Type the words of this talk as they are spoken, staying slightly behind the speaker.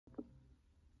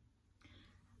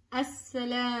بسم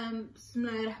الله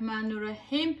الرحمن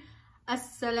الرحيم.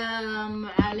 السلام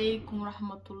عليكم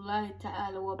ورحمة الله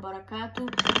تعالى وبركاته.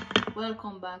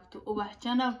 Welcome back to Ubah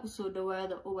channel. Kuso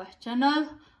dhawaada Ubah channel.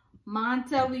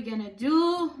 Maanta we're gonna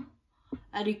do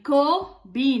haricot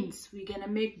beans. We're gonna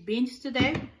make beans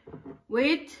today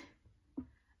with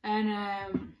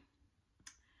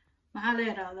maxaa la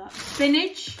yiraahdaa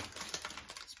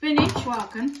spinach waa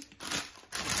kan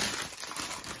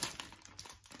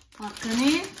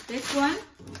this one.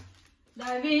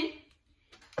 Dive in.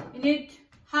 You need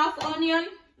half onion,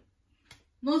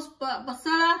 nus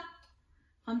basala,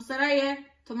 khamsaraya,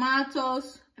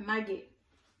 tomatoes, and Maggi.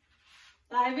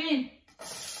 Dive in.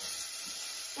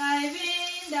 Dive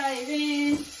in, dive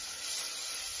in.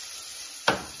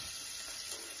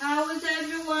 How is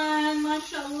everyone?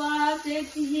 MashaAllah.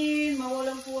 Sentihin,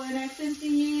 mawala po na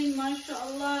sentihin.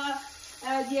 MashaAllah.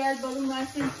 Adiyad balunga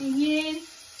sentihin.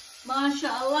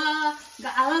 MashaAllah.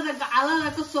 Gacalada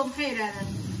kasoo maxay yiraahdaan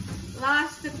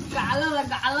last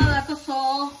gacalada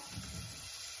kasoo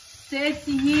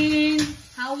sentihin.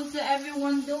 How is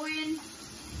everyone doing?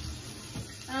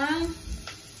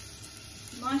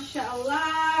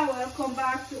 MashaAllah. Welcome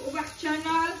back to Ubah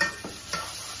channel.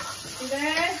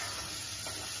 Today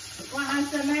waxaan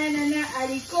sameynana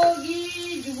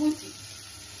haricot-gii Djibouti.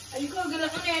 Haricot-ga la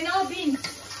cunayno beans.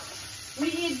 We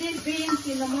eat these beans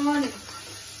in the morning.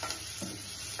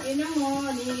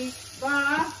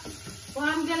 But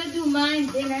I'm gonna do mine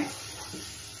dinner.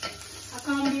 I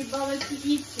can't be bothered to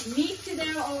eat meat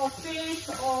today or fish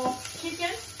or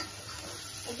chicken.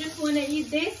 I just want to eat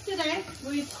this today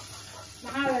with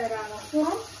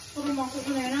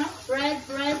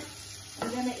bread. I'm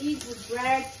gonna eat with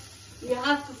bread. You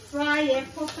have to fry it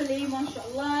properly,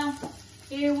 mashallah.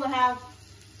 Here we have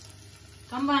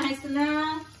kamba.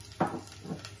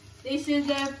 This is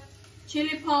the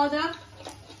chili powder.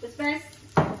 The best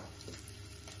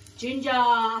ginger.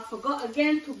 I forgot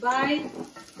again to buy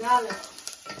garlic.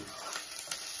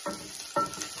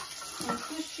 And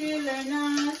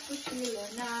pushilana.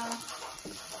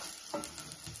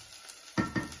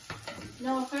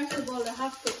 No, first of all I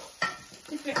have to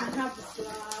tip it and have the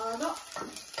flour.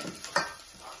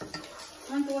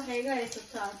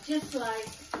 Just like,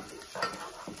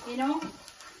 you know,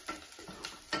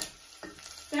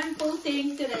 simple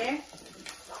thing today.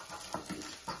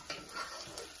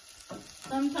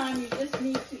 Sometimes you just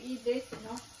need to eat this, you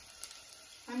know.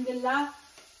 Alhamdulillah.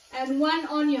 And one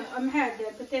onion, had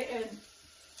the potato and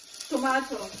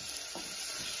tomato.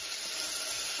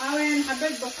 And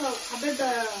habit the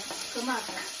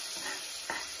tomato.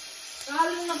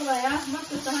 Kaling na kaya,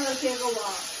 magsasahala siya gawa.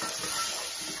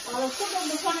 Alas ko kung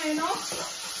gusto na, you know.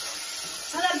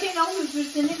 Alam kayo na kung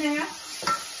gusto nila ya.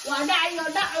 Wada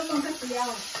mga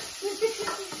kasiyaw.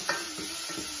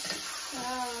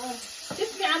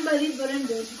 Just I'm body burn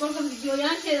because of the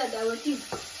Joyan said that I was cheap.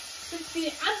 Just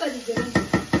I'm body burn.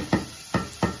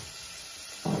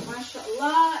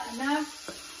 MashaAllah, enough.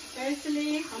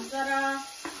 Parsley, hamzara,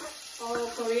 or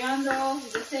coriander,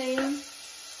 the same.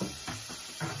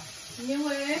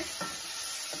 Anyway,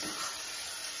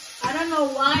 I don't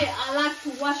know why I like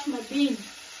to wash my beans.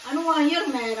 I don't want to hear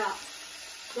mera.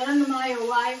 I don't know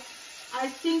why. I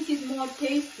think it's more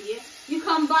tasty. You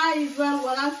can buy it well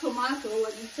without tomato or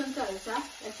instant salsa.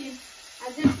 I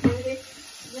just did it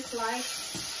just like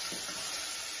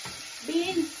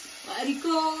beans.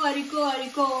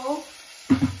 Haricot.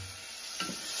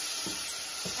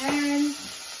 And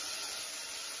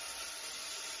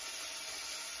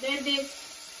then this.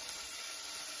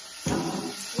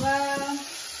 Well,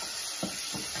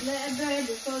 let bread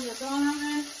because I don't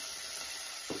have it.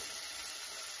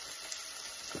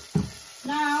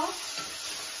 Now,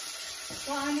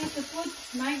 what I need to put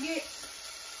Maggi.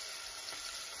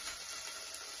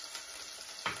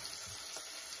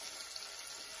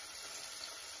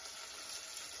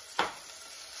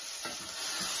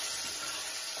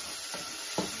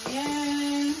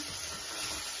 Yeah.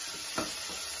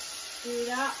 Do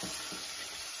that.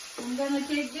 I'm gonna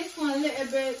take this one a little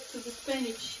bit to the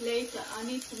spinach later. I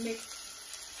need to mix.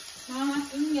 Mama,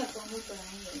 for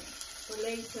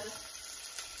later.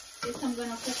 This I'm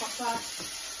gonna cook apart.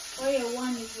 Oil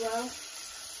one as well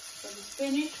for the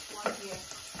spinach, one here.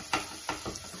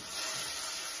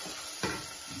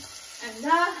 And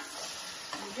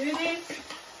you do this.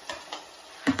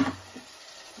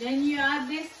 Then you add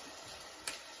this.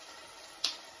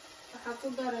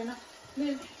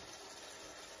 Milk.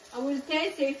 I will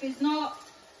taste it if it's not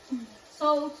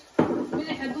salt.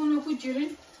 I don't know put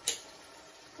in.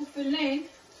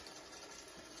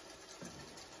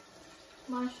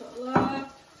 MashaAllah.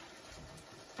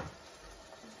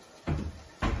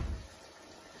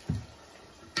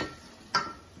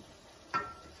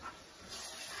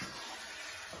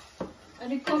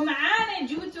 ريكو معانا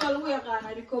جوتي والله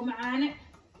يقانا ريكو معانا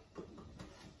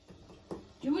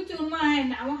جوتي وما هي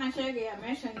نعوها شيء يا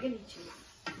ماشي نقلي شيء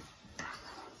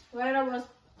where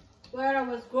I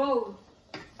was grown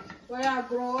where I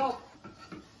grew up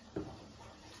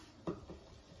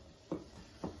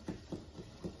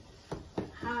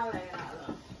حالي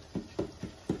هذا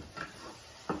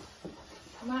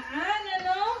معانا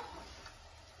لو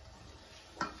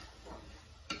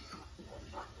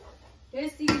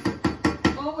this is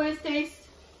always taste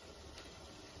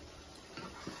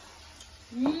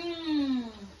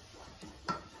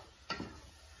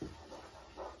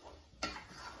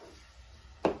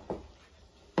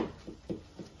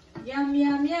Yum,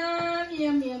 yum, yum,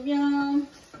 yum, yum, yum.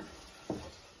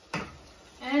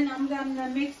 And I'm gonna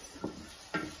mix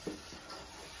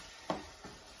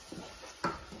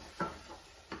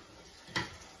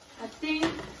I think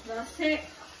that's it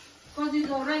because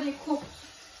it's already cooked.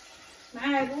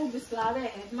 معايا بقول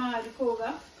بسلالة مع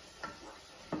الكوكا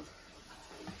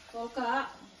كوكا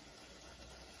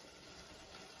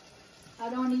I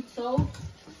don't need salt.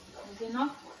 It's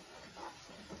enough.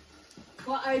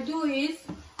 What I do is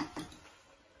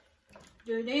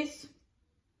do this.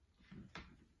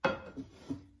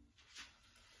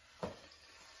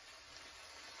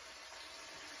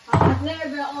 I have a little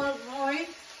bit of oil.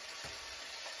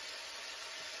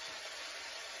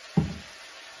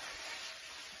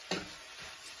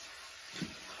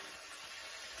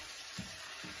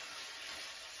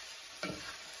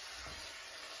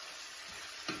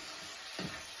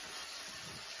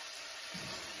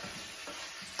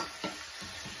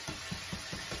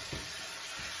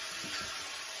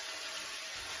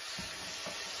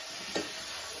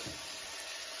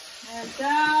 And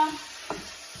down.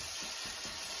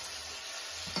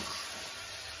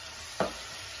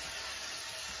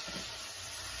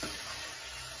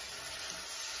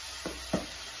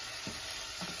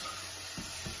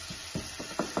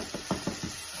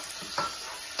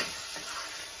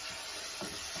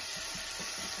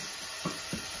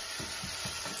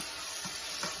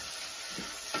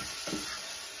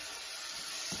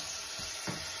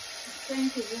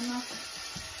 Thank you very much.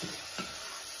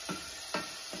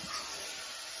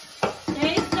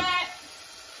 Taste it.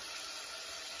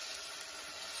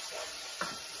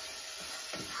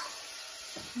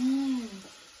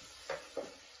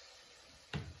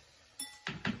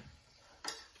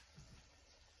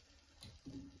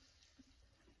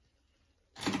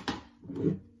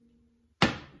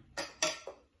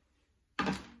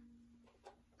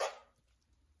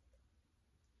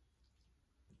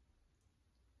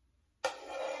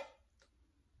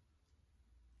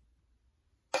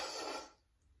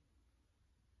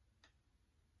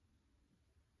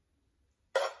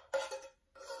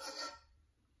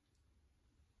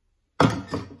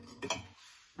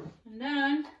 And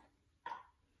then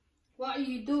what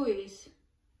you do is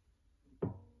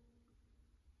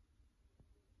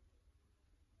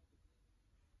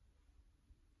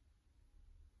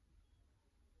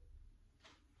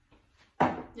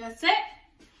that's it.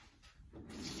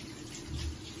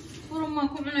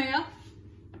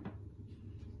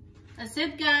 That's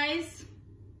it guys.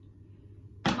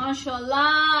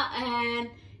 MashaAllah, and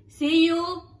see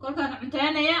you كل كان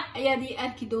عمتانيا أيادي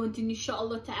أركي دونتين إن شاء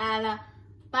الله تعالى.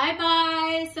 باي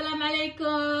باي. السلام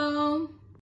عليكم.